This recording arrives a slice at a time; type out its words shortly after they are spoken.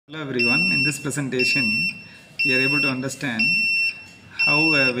Hello everyone, in this presentation we are able to understand how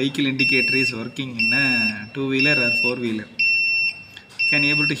a vehicle indicator is working in a two-wheeler or four-wheeler. Can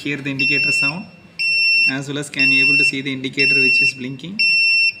you able to hear the indicator sound as well as can you able to see the indicator which is blinking?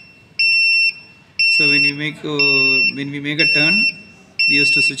 So when we make a turn, we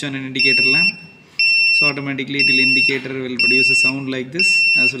used to switch on an indicator lamp. So automatically the indicator will produce a sound like this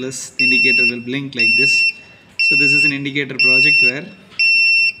as well as the indicator will blink like this. So this is an indicator project where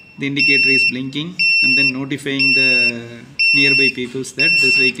the indicator is blinking and then notifying the nearby people that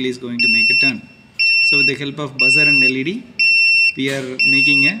this vehicle is going to make a turn. So with the help of buzzer and LED, we are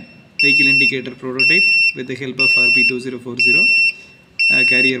making a vehicle indicator prototype with the help of RP2040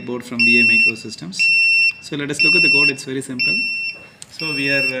 Carrier Board from Vi-Microsystems. So let us look at the code. It's very simple. So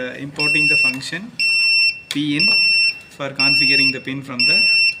we are importing the function pin for configuring the pin from the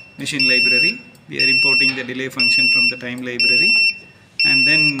machine library. We are importing the delay function from the time library. And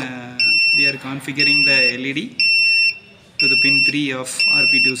then we are configuring the LED to the pin 3 of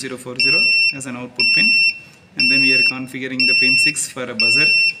RP2040 as an output pin, and then we are configuring the pin 6 for a buzzer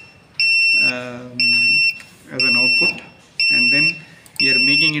as an output, and then we are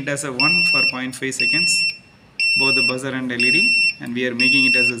making it as a 1 for 0.5 seconds both the buzzer and LED, and we are making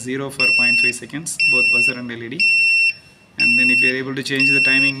it as a 0 for 0.5 seconds both buzzer and LED. And then if you are able to change the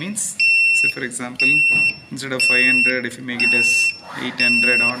timing means, so for example, instead of 500, if you make it as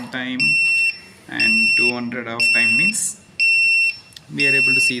 800 on time and 200 off time means we are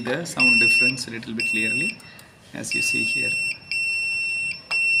able to see the sound difference a little bit clearly, as you see here.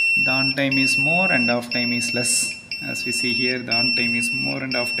 The on time is more and off time is less. As we see here, the on time is more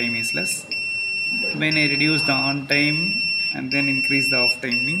and off time is less. When I reduce the on time and then increase the off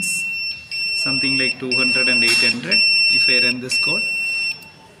time means something like 200 and 800. If I run this code,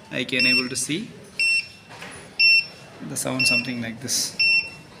 I can able to see the sound something like this.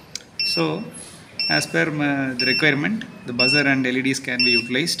 So as per the requirement, the buzzer and LEDs can be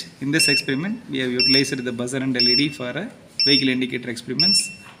utilized. In this experiment, we have utilized the buzzer and LED for a vehicle indicator experiments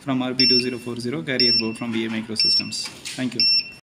from RP2040 Carrier Board from Vi-Microsystems. Thank you.